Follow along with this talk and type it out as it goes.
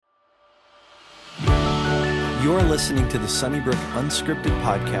You're listening to the Sunnybrook Unscripted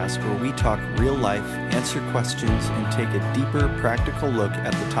Podcast, where we talk real life, answer questions, and take a deeper, practical look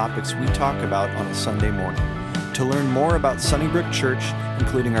at the topics we talk about on a Sunday morning. To learn more about Sunnybrook Church,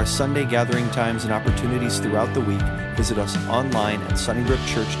 including our Sunday gathering times and opportunities throughout the week, visit us online at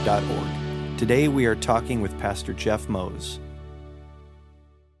sunnybrookchurch.org. Today we are talking with Pastor Jeff Moes.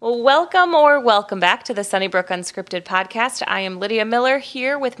 Well, welcome back to the Sunnybrook Unscripted Podcast. I am Lydia Miller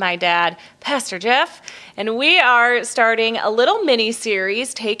here with my dad, Pastor Jeff, and we are starting a little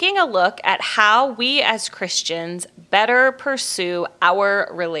mini-series taking a look at how we as Christians better pursue our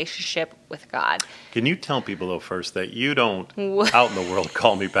relationship with God. Can you tell people, though, first that you don't, out in the world,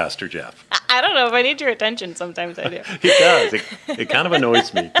 call me Pastor Jeff? I don't know if I need your attention. Sometimes I do. It does. It kind of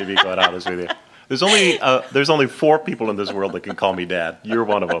annoys me, to be quite honest with you. There's only 4 people in this world that can call me Dad. You're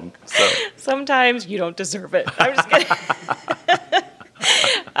one of them. So sometimes you don't deserve it. I'm just kidding.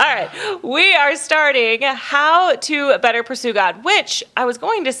 All right, we are starting how to better pursue God, which I was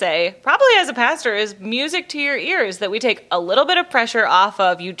going to say, probably as a pastor, is music to your ears, that we take a little bit of pressure off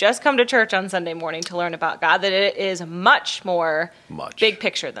of you just come to church on Sunday morning to learn about God, that it is much more big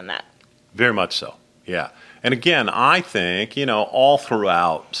picture than that. Very much so, yeah. And again, I think, all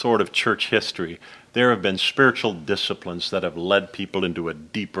throughout sort of church history, there have been spiritual disciplines that have led people into a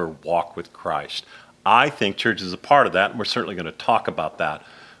deeper walk with Christ. I think church is a part of that, and we're certainly going to talk about that.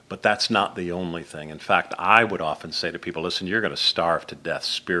 But that's not the only thing. In fact, I would often say to people, listen, you're going to starve to death,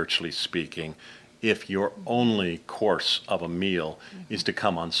 spiritually speaking, if your only course of a meal is to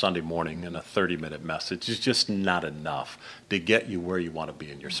come on Sunday morning and a 30-minute message. It's just not enough to get you where you want to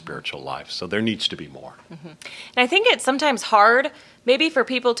be in your spiritual life. So there needs to be more. Mm-hmm. And I think it's sometimes hard maybe for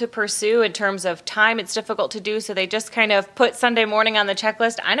people to pursue in terms of time. It's difficult to do, so they just kind of put Sunday morning on the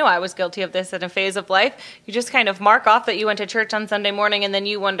checklist. I know I was guilty of this in a phase of life. You just kind of mark off that you went to church on Sunday morning, and then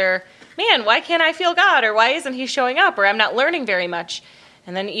you wonder, man, why can't I feel God? Or why isn't he showing up? Or I'm not learning very much.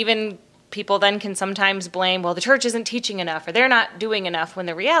 And then even people then can sometimes blame, well, the church isn't teaching enough, or they're not doing enough, when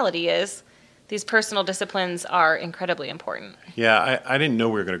the reality is these personal disciplines are incredibly important. Yeah, I didn't know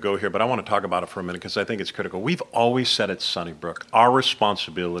we were going to go here, but I want to talk about it for a minute because I think it's critical. We've always said at Sunnybrook, our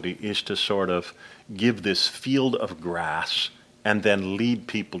responsibility is to sort of give this field of grass and then lead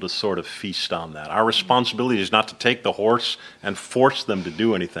people to sort of feast on that. Our responsibility is not to take the horse and force them to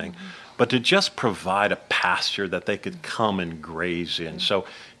do anything, but to just provide a pasture that they could come and graze in. So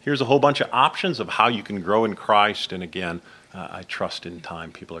here's a whole bunch of options of how you can grow in Christ, and again, I trust in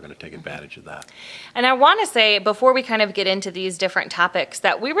time people are going to take advantage of that. And I want to say, before we kind of get into these different topics,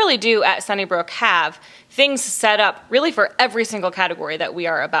 that we really do at Sunnybrook have things set up really for every single category that we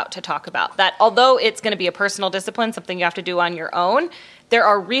are about to talk about. That although it's going to be a personal discipline, something you have to do on your own, there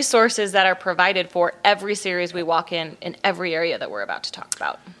are resources that are provided for every series we walk in every area that we're about to talk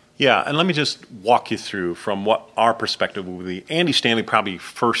about. Yeah, and let me just walk you through from what our perspective would be. Andy Stanley probably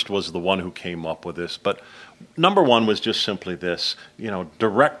first was the one who came up with this, but number one was just simply this,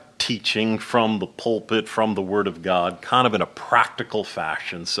 direct teaching from the pulpit, from the Word of God, kind of in a practical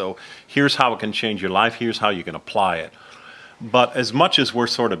fashion. So here's how it can change your life, here's how you can apply it. But as much as we're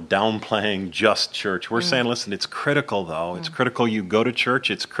sort of downplaying just church, we're saying, listen, it's critical, though. It's critical you go to church.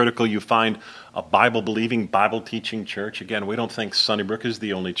 It's critical you find a Bible-believing, Bible-teaching church. Again, we don't think Sunnybrook is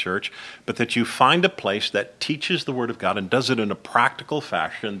the only church, but that you find a place that teaches the Word of God and does it in a practical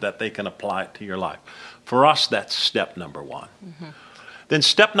fashion that they can apply it to your life. For us, that's step number one. Mm-hmm. Then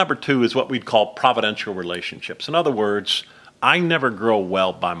step number 2 is what we'd call providential relationships. In other words, I never grow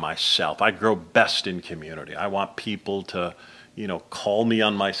well by myself. I grow best in community. I want people to, call me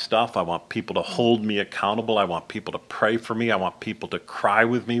on my stuff. I want people to hold me accountable. I want people to pray for me. I want people to cry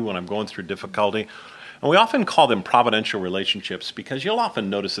with me when I'm going through difficulty. And we often call them providential relationships because you'll often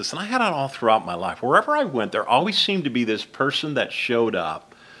notice this, and I had it all throughout my life. Wherever I went, there always seemed to be this person that showed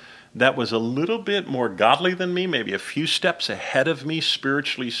up that was a little bit more godly than me, maybe a few steps ahead of me,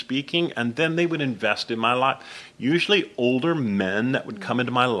 spiritually speaking, and then they would invest in my life. Usually older men that would come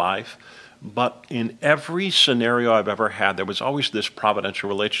into my life, but in every scenario I've ever had, there was always this providential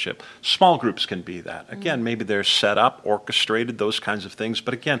relationship. Small groups can be that. Again, maybe they're set up, orchestrated, those kinds of things,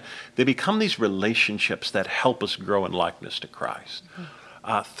 but again, they become these relationships that help us grow in likeness to Christ.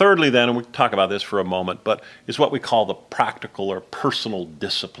 Thirdly, then, and we can talk about this for a moment, but is what we call the practical or personal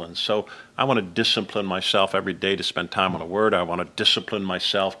discipline. So I want to discipline myself every day to spend time on the Word. I want to discipline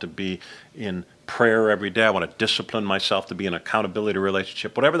myself to be in prayer every day. I want to discipline myself to be in accountability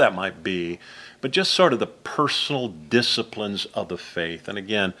relationship, whatever that might be. But just sort of the personal disciplines of the faith. And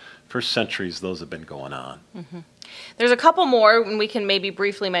again, for centuries, those have been going on. Mm-hmm. There's a couple more, and we can maybe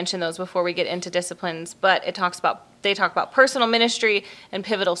briefly mention those before we get into disciplines, but they talk about personal ministry and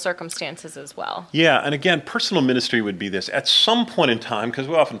pivotal circumstances as well. Yeah, and again, personal ministry would be this. At some point in time, because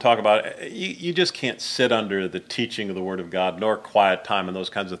we often talk about it, you just can't sit under the teaching of the Word of God, nor quiet time and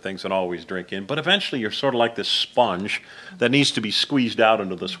those kinds of things and always drink in. But eventually you're sort of like this sponge that needs to be squeezed out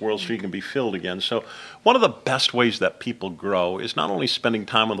into this world so you can be filled again. So one of the best ways that people grow is not only spending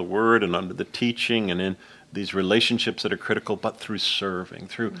time on the Word and under the teaching and in these relationships that are critical, but through serving,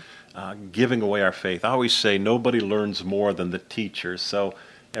 through giving away our faith. I always say nobody learns more than the teacher. So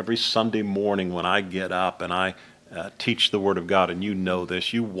every Sunday morning when I get up and I teach the Word of God, and you know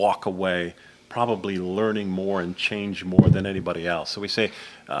this, you walk away probably learning more and change more than anybody else. So we say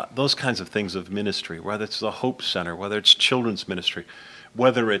those kinds of things of ministry, whether it's the Hope Center, whether it's children's ministry,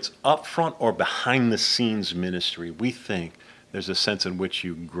 whether it's upfront or behind the scenes ministry, we think there's a sense in which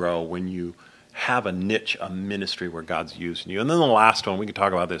you grow when you have a niche, a ministry where God's using you. And then the last one, we can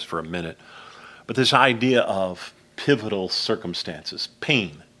talk about this for a minute, but this idea of pivotal circumstances,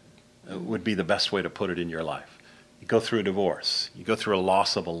 pain would be the best way to put it in your life. You go through a divorce, you go through a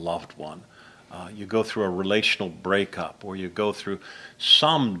loss of a loved one, you go through a relational breakup, or you go through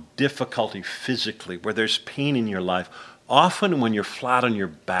some difficulty physically where there's pain in your life. Often when you're flat on your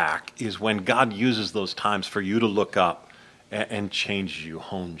back is when God uses those times for you to look up and change you,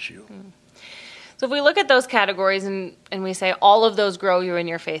 hones you. So if we look at those categories and we say all of those grow you in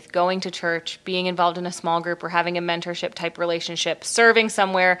your faith, going to church, being involved in a small group or having a mentorship type relationship, serving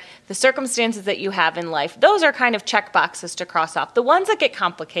somewhere, the circumstances that you have in life, those are kind of check boxes to cross off. The ones that get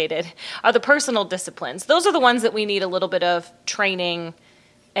complicated are the personal disciplines. Those are the ones that we need a little bit of training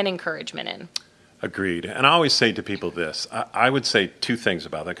and encouragement in. Agreed. And I always say to people this, I would say two things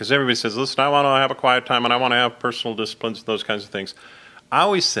about that, because everybody says, listen, I want to have a quiet time and I want to have personal disciplines, those kinds of things. I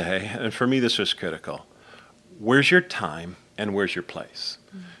always say, and for me this is critical, where's your time and where's your place?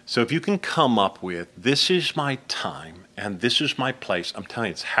 Mm-hmm. So if you can come up with, this is my time and this is my place, I'm telling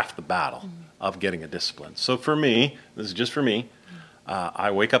you, it's half the battle of getting a discipline. So for me, this is just for me,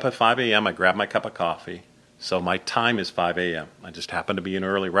 I wake up at 5 a.m., I grab my cup of coffee, so my time is 5 a.m. I just happen to be an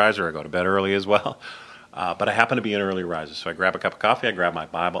early riser, I go to bed early as well, but I happen to be an early riser. So I grab a cup of coffee, I grab my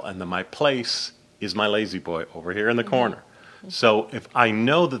Bible, and then my place is my lazy boy over here in the corner. So if I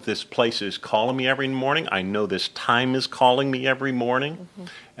know that this place is calling me every morning, I know this time is calling me every morning,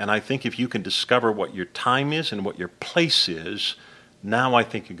 and I think if you can discover what your time is and what your place is, now I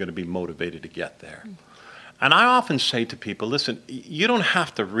think you're going to be motivated to get there. And I often say to people, listen, you don't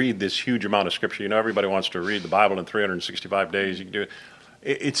have to read this huge amount of scripture. You know, everybody wants to read the Bible in 365 days. You can do it.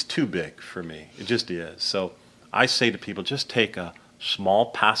 It's too big for me. It just is. So I say to people, just take a small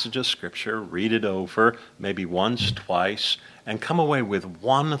passage of scripture, read it over, maybe once, twice, and come away with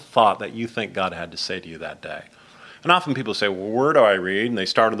one thought that you think God had to say to you that day. And often people say, well, where do I read? And they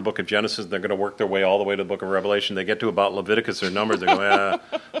start in the book of Genesis, and they're going to work their way all the way to the book of Revelation. They get to about Leviticus or Numbers, they go,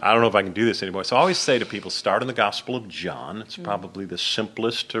 I don't know if I can do this anymore. So I always say to people, start in the Gospel of John. It's probably the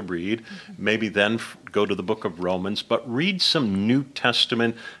simplest to read. Maybe then go to the book of Romans, but read some New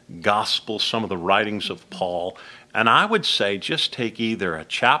Testament Gospel, some of the writings of Paul. And I would say just take either a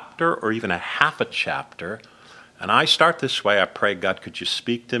chapter or even a half a chapter. And I start this way. I pray, God, could you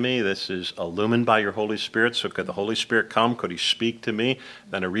speak to me? This is illumined by your Holy Spirit. So could the Holy Spirit come? Could he speak to me?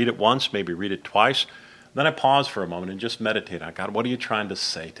 Then I read it once, maybe read it twice. Then I pause for a moment and just meditate on, God, what are you trying to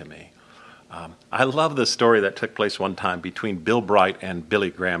say to me? I love the story that took place one time between Bill Bright and Billy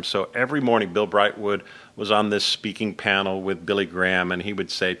Graham. So every morning, Bill Bright was on this speaking panel with Billy Graham, and he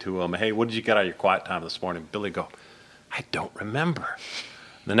would say to him, hey, what did you get out of your quiet time this morning? Billy would go, I don't remember.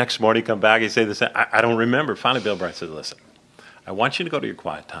 The next morning, he'd come back, he'd say the same, I don't remember. Finally, Bill Bright said, listen, I want you to go to your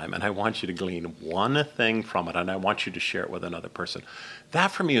quiet time, and I want you to glean one thing from it, and I want you to share it with another person.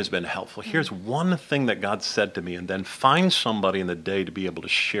 That, for me, has been helpful. Here's one thing that God said to me, and then find somebody in the day to be able to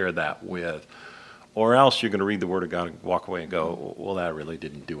share that with. Or else you're going to read the Word of God and walk away and go, well, that really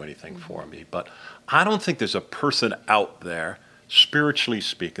didn't do anything for me. But I don't think there's a person out there, spiritually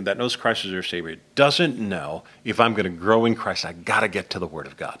speaking, that knows Christ as their Savior, doesn't know if I'm going to grow in Christ, I got to get to the Word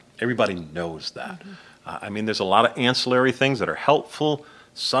of God. Everybody knows that. There's a lot of ancillary things that are helpful,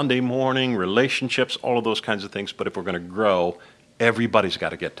 Sunday morning, relationships, all of those kinds of things. But if we're going to grow, everybody's got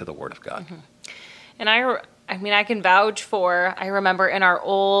to get to the Word of God. And I can vouch for, I remember in our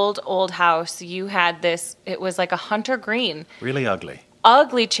old house, you had this, it was like a hunter green. Really ugly.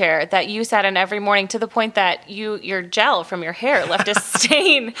 ugly chair that you sat in every morning, to the point that your gel from your hair left a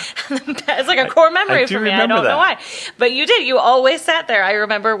stain. It's like a core memory for me. I don't know why. But you did. You always sat there. I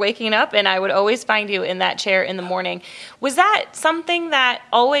remember waking up and I would always find you in that chair in the morning. Was that something that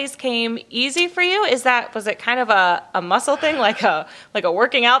always came easy for you? Was it kind of a muscle thing, like a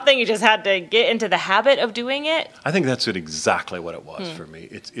working out thing? You just had to get into the habit of doing it? I think that's exactly what it was for me.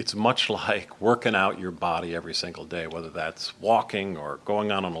 It's much like working out your body every single day, whether that's walking or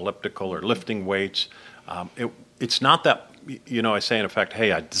going on an elliptical or lifting weights. It's not that, I say in effect,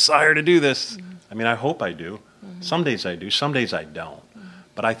 hey, I desire to do this. I mean, I hope I do. Some days I do, some days I don't.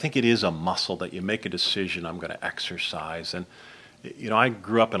 But I think it is a muscle that you make a decision, I'm going to exercise. And, I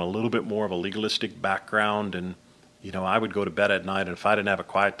grew up in a little bit more of a legalistic background, and, I would go to bed at night, and if I didn't have a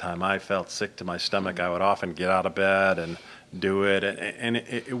quiet time, I felt sick to my stomach. I would often get out of bed and do it. And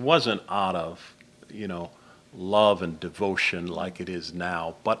it wasn't out of, love and devotion like it is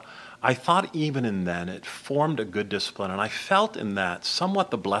now. But I thought even in then it formed a good discipline, and I felt in that somewhat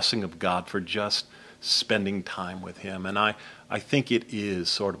the blessing of God for just spending time with him. And I think it is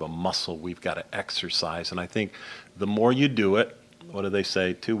sort of a muscle we've got to exercise. And I think the more you do it, what do they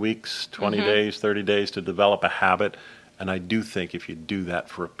say, 2 weeks, 20 days, 30 days to develop a habit. And I do think if you do that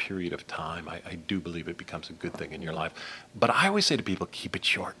for a period of time, I do believe it becomes a good thing in your life. But I always say to people, keep it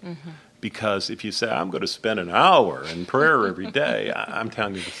short. Because if you say, I'm going to spend an hour in prayer every day, I'm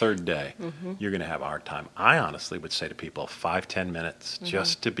telling you the third day, you're going to have a hard time. I honestly would say to people, 5-10 minutes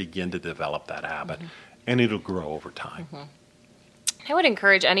just to begin to develop that habit, and it'll grow over time. I would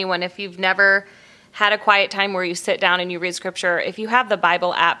encourage anyone, if you've never had a quiet time where you sit down and you read scripture, if you have the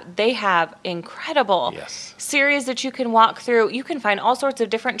Bible app, they have incredible series that you can walk through. You can find all sorts of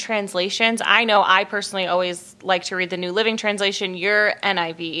different translations. I know I personally always like to read the New Living Translation, your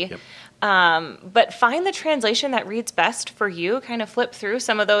NIV. But find the translation that reads best for you. Kind of flip through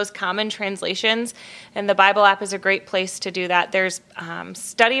some of those common translations, and the Bible app is a great place to do that. There's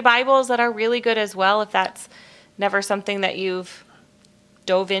study Bibles that are really good as well, if that's never something that you've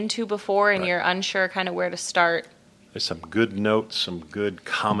dove into before and you're unsure kind of where to start. There's some good notes, some good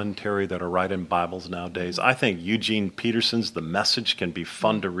commentary that are right in Bibles nowadays. I think Eugene Peterson's The Message can be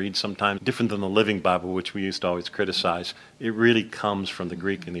fun to read sometimes, different than the Living Bible, which we used to always criticize. It really comes from the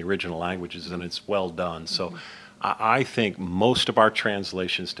Greek and the original languages, and it's well done. So I think most of our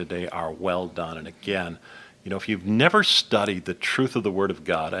translations today are well done. And again, if you've never studied the truth of the Word of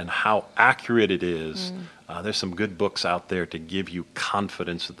God and how accurate it is, there's some good books out there to give you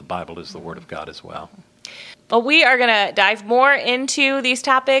confidence that the Bible is the Word of God as well. Well, we are going to dive more into these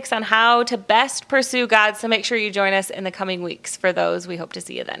topics on how to best pursue God, so make sure you join us in the coming weeks. For those, we hope to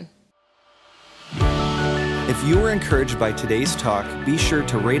see you then. If you were encouraged by today's talk, be sure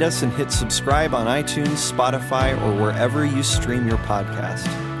to rate us and hit subscribe on iTunes, Spotify, or wherever you stream your podcast.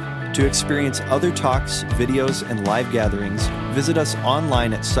 To experience other talks, videos, and live gatherings, visit us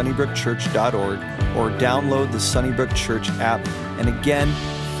online at sunnybrookchurch.org or download the Sunnybrook Church app. And again,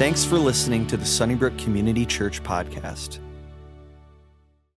 thanks for listening to the Sunnybrook Community Church Podcast.